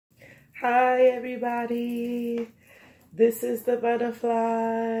Hi everybody, this is the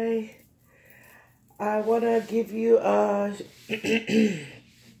butterfly. I want to give you a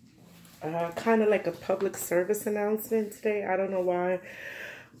kind of like a public service announcement today. I don't know why.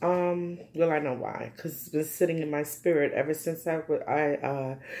 Well, I know why, because it's been sitting in my spirit ever since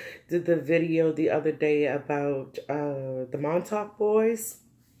I did the video the other day about the Montauk Boys.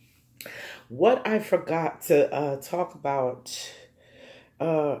 What I forgot to talk about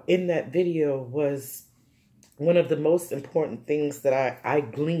in that video was one of the most important things that I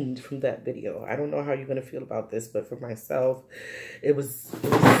gleaned from that video. I don't know how you're going to feel about this, but for myself, it was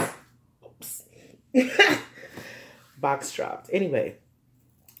oops, box dropped. Anyway,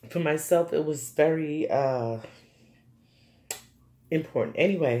 for myself, it was very important.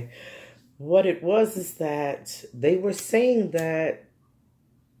 Anyway, what it was is that they were saying that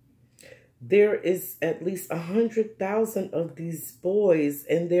there is at least 100,000 of these boys,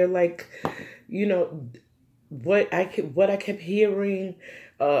 and they're like, you know, what I kept hearing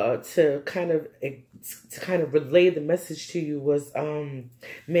to kind of relay the message to you was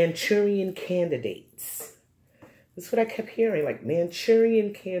Manchurian candidates. That's what I kept hearing, like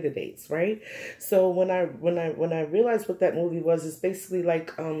Manchurian candidates, right? So when I realized what that movie was, it's basically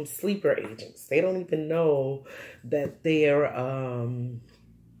like sleeper agents. They don't even know that they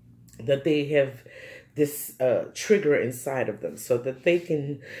have this trigger inside of them, so that they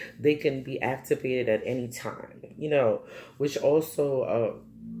can be activated at any time, you know, which also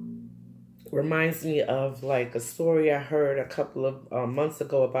reminds me of like a story I heard a couple of months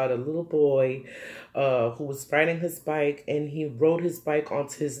ago about a little boy who was riding his bike, and he rode his bike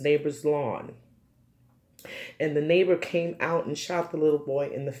onto his neighbor's lawn, and the neighbor came out and shot the little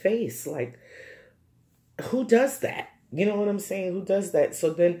boy in the face. Like, who does that? You know what I'm saying? Who does that? So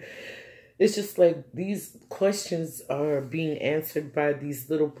then it's just like these questions are being answered by these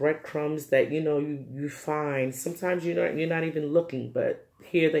little breadcrumbs that, you know, you find. Sometimes you're not even looking, but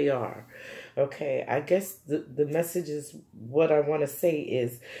here they are. Okay, I guess the message is, what I want to say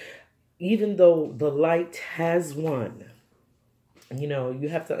is, even though the light has won, you know, you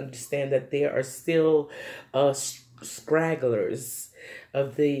have to understand that there are still scragglers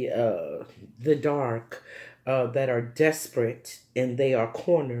of the dark that are desperate, and they are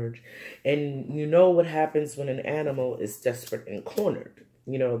cornered. And you know what happens when an animal is desperate and cornered.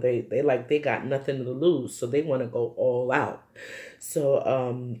 You know, they got nothing to lose, so they want to go all out.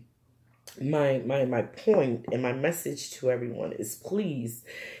 So my point and my message to everyone is, please,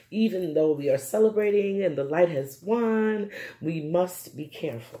 even though we are celebrating and the light has won, we must be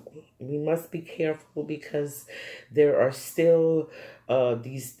careful. We must be careful, because there are still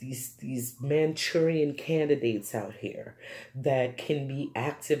these Manchurian candidates out here that can be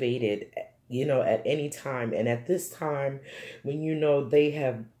activated, you know, at any time. And at this time, when you know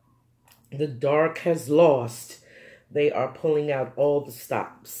the dark has lost, they are pulling out all the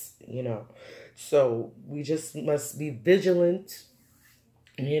stops, you know. So we just must be vigilant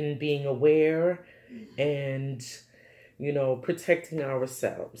in being aware and, you know, protecting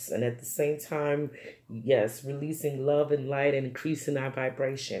ourselves. And at the same time, yes, releasing love and light and increasing our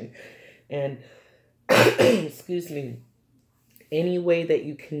vibration. And, excuse me, any way that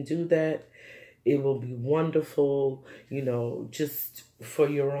you can do that, it will be wonderful, you know, just for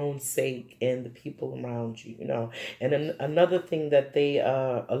your own sake and the people around you, you know. And another thing that they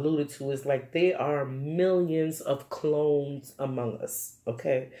alluded to is, like, there are millions of clones among us,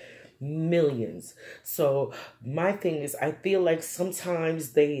 okay? Millions. So my thing is, I feel like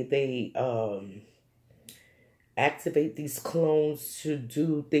sometimes they activate these clones to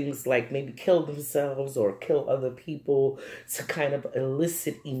do things like maybe kill themselves or kill other people, to kind of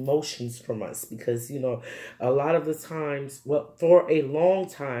elicit emotions from us. Because, you know, a lot of the times, well, for a long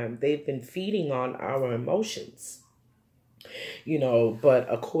time, they've been feeding on our emotions, you know, but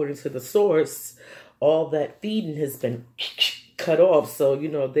according to the source, all that feeding has been cut off. So, you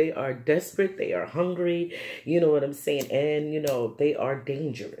know, they are desperate, they are hungry, you know what I'm saying? And, you know, they are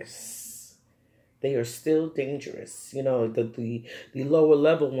dangerous. They are still dangerous. You know, the lower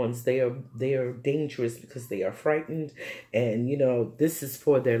level ones, they are dangerous because they are frightened, and, you know, this is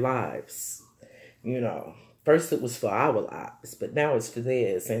for their lives. You know, first it was for our lives, but now it's for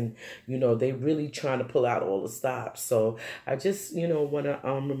theirs. And, you know, they really trying to pull out all the stops. So I just, you know, want to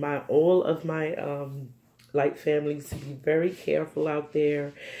remind all of my light families to be very careful out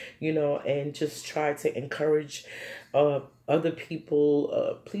there, you know, and just try to encourage other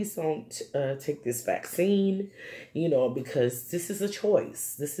people. Please don't take this vaccine, you know, because this is a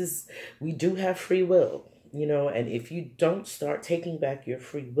choice. We do have free will, you know, and if you don't start taking back your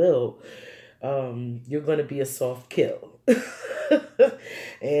free will, you're going to be a soft kill.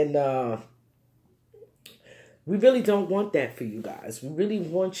 And we really don't want that for you guys. We really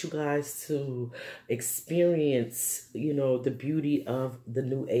want you guys to experience, the beauty of the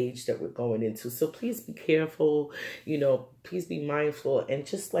new age that we're going into. So please be careful, please be mindful, and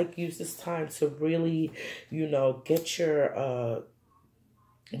just like use this time to really, get your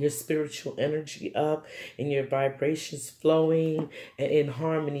spiritual energy up and your vibrations flowing and in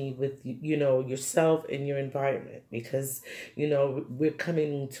harmony with yourself and your environment, because we're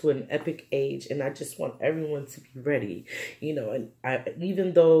coming to an epic age, and I just want everyone to be ready. And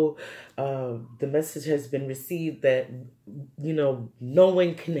even though the message has been received that no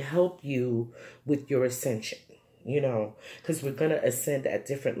one can help you with your ascension, because we're gonna ascend at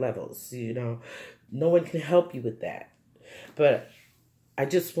different levels. No one can help you with that, but I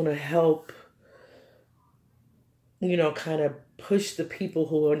just want to help, kind of push the people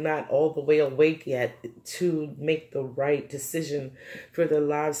who are not all the way awake yet to make the right decision for their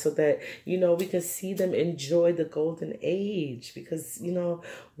lives, so that, we can see them enjoy the golden age. Because,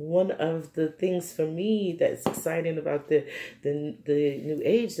 one of the things for me that's exciting about the new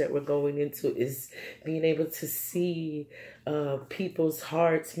age that we're going into is being able to see people's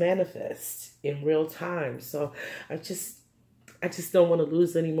hearts manifest in real time. So I just don't want to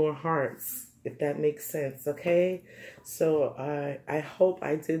lose any more hearts, if that makes sense, okay? So I hope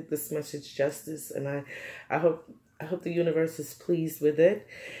I did this message justice, and I hope the universe is pleased with it.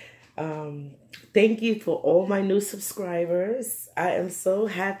 Thank you for all my new subscribers. I am so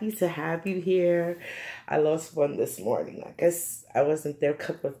happy to have you here. I lost one this morning. I guess I wasn't their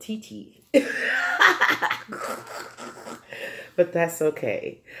cup of tea. But that's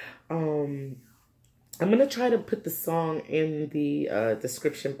okay. I'm going to try to put the song in the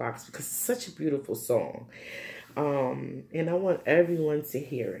description box, because it's such a beautiful song. And I want everyone to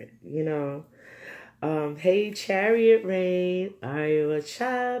hear it, Hey, Chariot Rain, are you a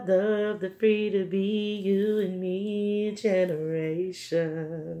child of the free to be you and me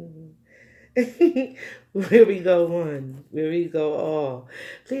generation? Where we go one, where we go all.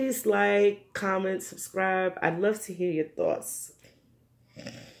 Please like, comment, subscribe. I'd love to hear your thoughts.